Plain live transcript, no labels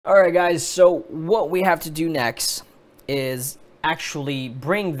Alright guys, so what we have to do next is actually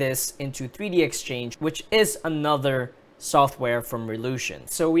bring this into 3D Exchange, which is another software from Reallusion.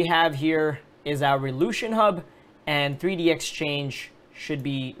 So we have here is our Reallusion hub, and 3D Exchange should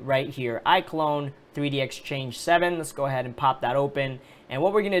be right here. Iclone 3D Exchange 7. Let's go ahead and pop that open. And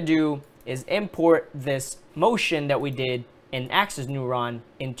what we're going to do is import this motion that we did in Axis Neuron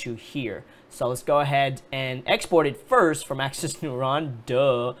into here. So let's go ahead and export it first from Axis Neuron,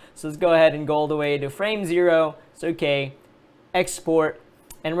 duh. So let's go ahead and go all the way to frame 0. It's okay. Export.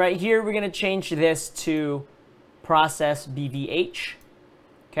 And right here, we're going to change this to process BVH.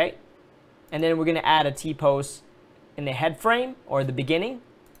 Okay. And then we're going to add a T-pose in the head frame or the beginning.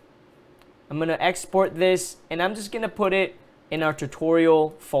 I'm going to export this, and I'm just going to put it in our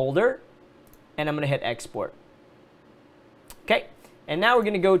tutorial folder, and I'm going to hit export. Okay. And now we're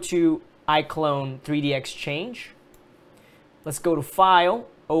going to go to Iclone 3D Exchange. Let's go to File,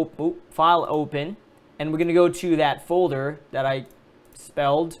 File Open, and we're going to go to that folder that I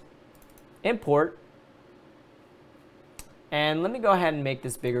spelled, Import. And let me go ahead and make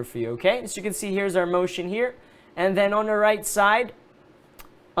this bigger for you, okay? As you can see, here's our motion here. And then on the right side,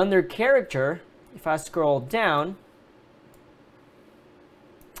 under Character, if I scroll down,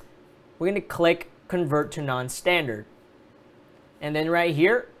 we're going to click Convert to Non-Standard. And then right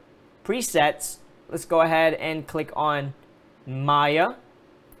here, presets, let's go ahead and click on Maya,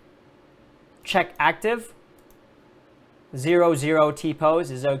 check active, 00 T-pose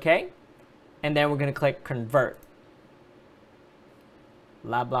is okay, and then we're going to click convert.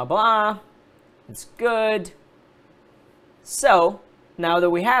 Blah, blah, blah. It's good. So now that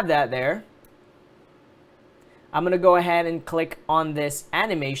we have that there, I'm going to go ahead and click on this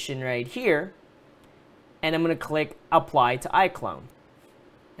animation right here, and I'm going to click apply to Iclone.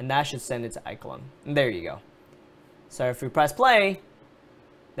 And that should send it to Iclone. And there you go. So if we press play,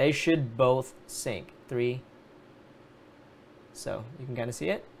 they should both sync. 3. So you can kind of see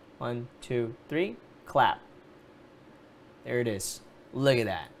it. 1, 2, 3. Clap. There it is. Look at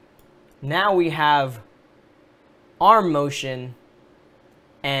that. Now we have arm motion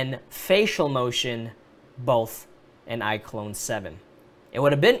and facial motion both in Iclone 7. It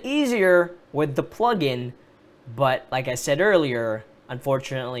would have been easier with the plugin, but like I said earlier,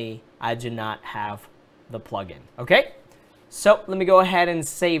 unfortunately, I do not have the plugin. Okay, so let me go ahead and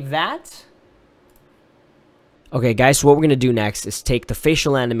save that. Okay, guys, so what we're going to do next is take the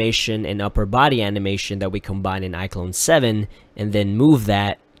facial animation and upper body animation that we combined in Iclone 7 and then move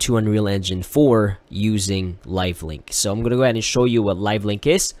that to Unreal Engine 4 using Live Link. So I'm going to go ahead and show you what Live Link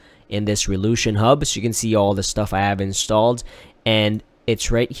is in this Reallusion hub, so you can see all the stuff I have installed. And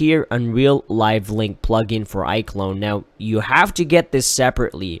it's right here, Unreal Live Link plugin for Iclone. Now, you have to get this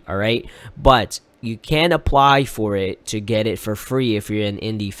separately, all right? But you can apply for it to get it for free if you're an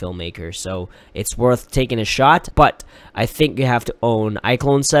indie filmmaker. So it's worth taking a shot. But I think you have to own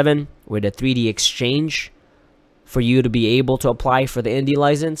Iclone 7 with a 3D Exchange for you to be able to apply for the indie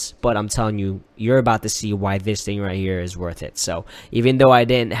license. But I'm telling you, you're about to see why this thing right here is worth it. So even though I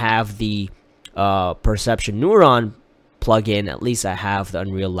didn't have the Perception Neuron plugin, at least I have the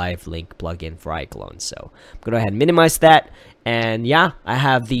Unreal Live Link plugin for Iclone. So I'm going to go ahead and minimize that. And yeah, I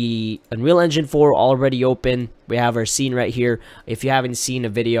have the Unreal Engine 4 already open. We have our scene right here. If you haven't seen a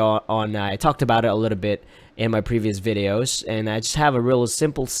video on, I talked about it a little bit in my previous videos. And I just have a real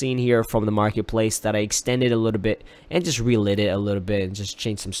simple scene here from the marketplace that I extended a little bit and just relit it a little bit and just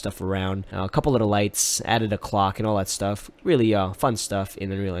changed some stuff around. A couple little lights, added a clock and all that stuff. Really fun stuff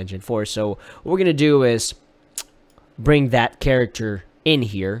in Unreal Engine 4. So what we're going to do is bring that character in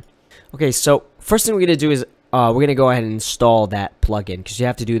here. Okay, so first thing we're going to do is we're going to go ahead and install that plugin, because you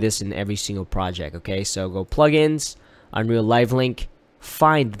have to do this in every single project. Okay, so go plugins, Unreal Live Link,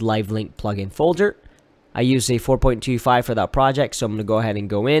 find Live Link plugin folder. I use a 4.25 for that project, so I'm going to go ahead and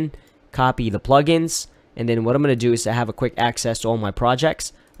go in, copy the plugins, and then what I'm going to do is to have a quick access to all my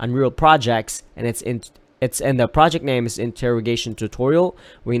projects, Unreal projects, and and the project name is interrogation tutorial.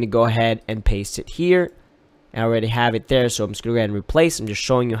 We're going to go ahead and paste it here. I already have it there, so I'm just going to go ahead and replace. I'm just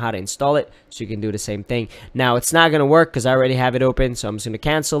showing you how to install it so you can do the same thing. Now, it's not going to work because I already have it open, so I'm just going to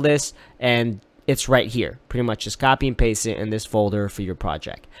cancel this, and it's right here. Pretty much just copy and paste it in this folder for your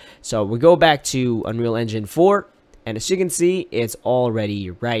project. So we go back to Unreal Engine 4, and as you can see, it's already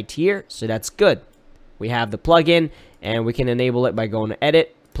right here, so that's good. We have the plugin, and we can enable it by going to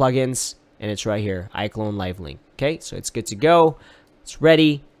Edit, Plugins, and it's right here, Iclone Live Link. Okay, so it's good to go. It's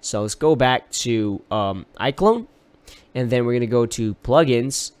ready. So let's go back to Iclone, and then we're going to go to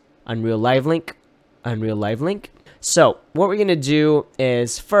Plugins, Unreal Live Link, Unreal Live Link. So what we're going to do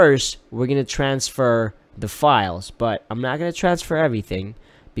is first, we're going to transfer the files, but I'm not going to transfer everything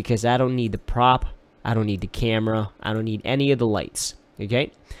because I don't need the prop, I don't need the camera, I don't need any of the lights.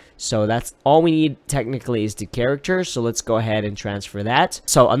 Okay, so that's all we need technically is the character. So let's go ahead and transfer that.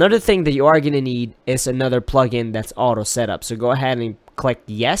 So another thing that you are going to need is another plugin that's auto setup. So go ahead and click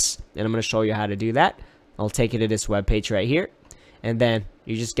yes, and I'm going to show you how to do that. I'll take you to this web page right here, and then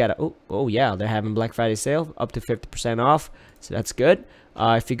you just gotta, oh yeah, they're having Black Friday sale up to 50% off, so that's good.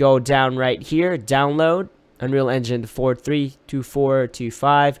 If you go down right here, download Unreal Engine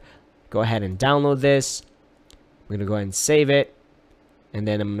 4.3.24.25, go ahead and download this. I'm gonna go ahead and save it, and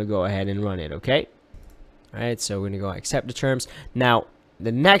then I'm gonna go ahead and run it. Okay, all right, so we're gonna go accept the terms. Now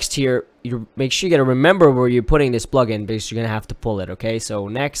the next here, you make sure you gotta remember where you're putting this plugin, because you're gonna have to pull it. Okay, so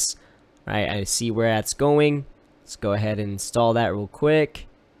next, right, I see where that's going. Let's go ahead and install that real quick.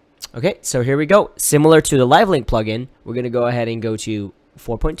 Okay, so here we go. Similar to the Live Link plugin, we're gonna go ahead and go to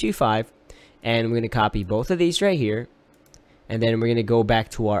 4.25, and we're gonna copy both of these right here, and then we're gonna go back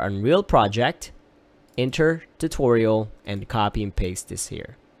to our Unreal project, enter tutorial, and copy and paste this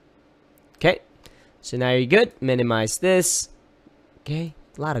here. Okay, so now you're good. Minimize this. Okay,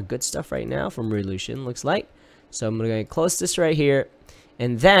 a lot of good stuff right now from reallusion, looks like. So I'm gonna close this right here,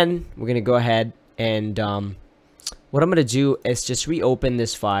 and then we're gonna go ahead and what I'm gonna do is just reopen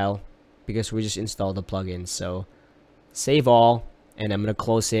this file, because we just installed the plugin. So save all, and I'm gonna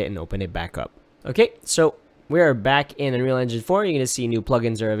close it and open it back up. Okay, so we are back in Unreal Engine 4. You're gonna see new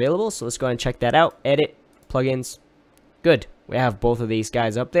plugins are available, so let's go ahead and check that out. Edit plugins. Good, we have both of these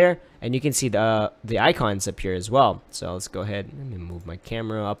guys up there, and you can see the icons up here as well. So let's go ahead and move my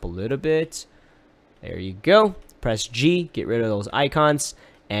camera up a little bit. There you go. Press G, get rid of those icons,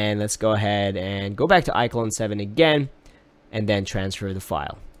 and let's go ahead and go back to Iclone 7 again, and then transfer the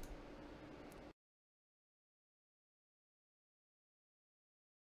file.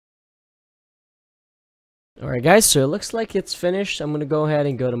 Alright guys, so it looks like it's finished. I'm going to go ahead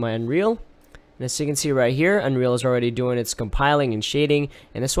and go to my Unreal. And as you can see right here, Unreal is already doing its compiling and shading.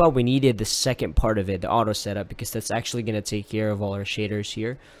 And that's why we needed the second part of it, the auto setup, because that's actually going to take care of all our shaders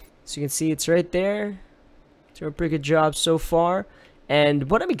here. So you can see it's right there. It's doing a pretty good job so far.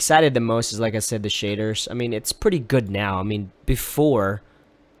 And what I'm excited the most is, like I said, the shaders. I mean, it's pretty good now. I mean, before,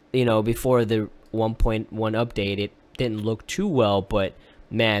 you know, before the 1.1 update, it didn't look too well, but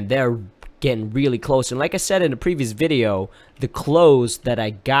man, they're getting really close. And like I said in the previous video, the clothes that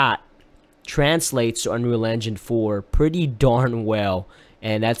I got translates to Unreal Engine 4 pretty darn well,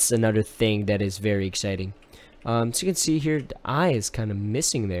 and that's another thing that is very exciting. So you can see here, the eye is kind of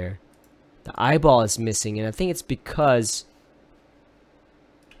missing there. The eyeball is missing, and I think it's because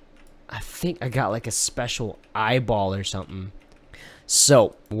I think I got like a special eyeball or something.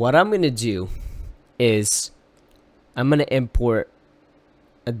 So what I'm gonna do is I'm gonna import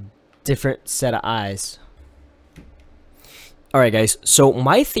a different set of eyes. Alright guys, so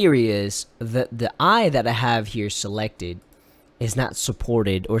my theory is that the eye that I have here selected is not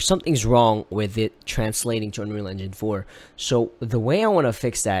supported, or something's wrong with it translating to Unreal Engine 4. So the way I want to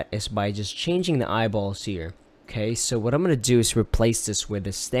fix that is by just changing the eyeballs here. Okay, so what I'm going to do is replace this with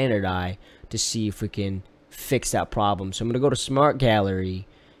a standard eye to see if we can fix that problem. So I'm going to go to Smart Gallery,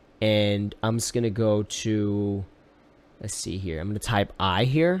 and I'm just going to go to, let's see here, I'm going to type eye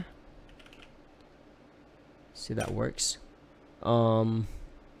here. See if that works.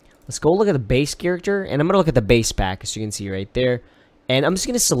 Let's go look at the base character, and I'm going to look at the base pack, as you can see right there. And I'm just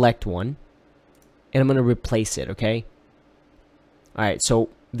going to select one, and I'm going to replace it, okay? Alright, so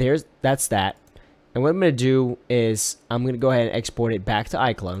that's that. And what I'm going to do is I'm going to go ahead and export it back to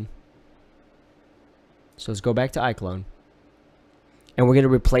Iclone. So let's go back to Iclone. And we're going to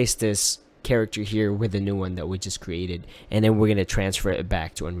replace this character here with the new one that we just created. And then we're going to transfer it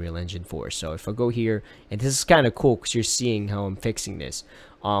back to Unreal Engine 4. So if I go here, and this is kind of cool because you're seeing how I'm fixing this.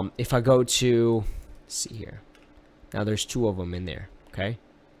 If I go to, let's see here. Now there's two of them in there, okay?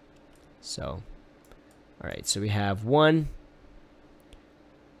 So, alright, so we have one.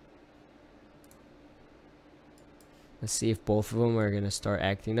 Let's see if both of them are going to start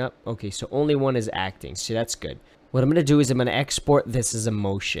acting up. Okay, so only one is acting, so that's good. What I'm going to do is I'm going to export this as a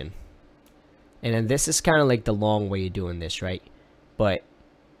motion. And then this is kind of like the long way of doing this, right? But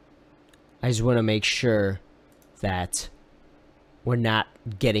I just want to make sure that we're not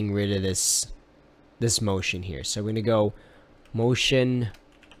getting rid of this motion here. So we're going to go motion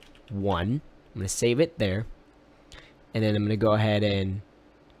 1. I'm going to save it there. And then I'm going to go ahead and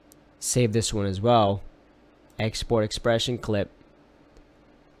save this one as well. Export expression clip.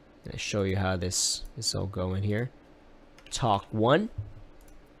 I'll show you how this all going here. Talk 1.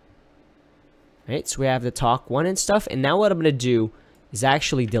 Right, so we have the talk 1 and stuff. And now what I'm going to do is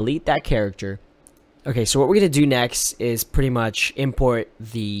actually delete that character. Okay, so what we're going to do next is pretty much import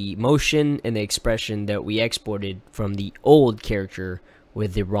the motion and the expression that we exported from the old character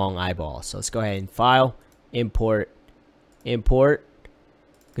with the wrong eyeball. So let's go ahead and file, import. I'm going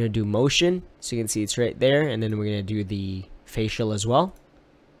to do motion, so you can see it's right there, and then we're going to do the facial as well.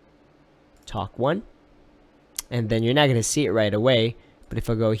 Talk 1. And then you're not going to see it right away, but if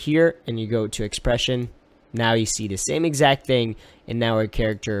I go here and you go to expression, now you see the same exact thing, and now our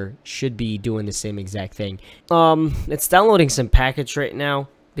character should be doing the same exact thing. It's downloading some package right now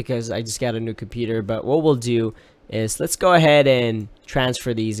because I just got a new computer, but what we'll do is let's go ahead and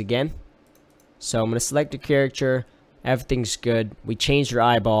transfer these again. So I'm going to select the character, everything's good. We changed your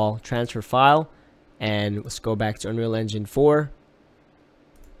eyeball, transfer file, and let's go back to Unreal Engine 4.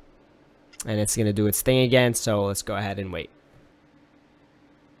 And it's going to do its thing again, so let's go ahead and wait.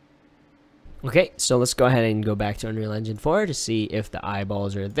 Okay, so let's go ahead and go back to Unreal Engine 4 to see if the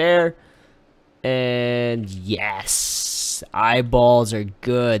eyeballs are there. And yes, eyeballs are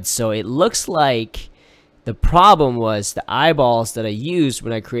good. So it looks like the problem was the eyeballs that I used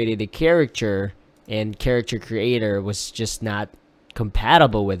when I created a character and character creator was just not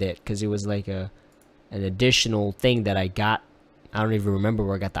compatible with it, because it was like an additional thing that I got. I don't even remember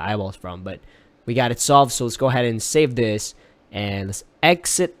where I got the eyeballs from, but we got it solved. So let's go ahead and save this and let's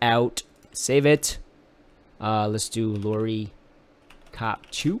exit out. Save it. Let's do Lori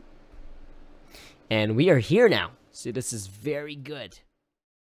Cop 2. And we are here now. So this is very good.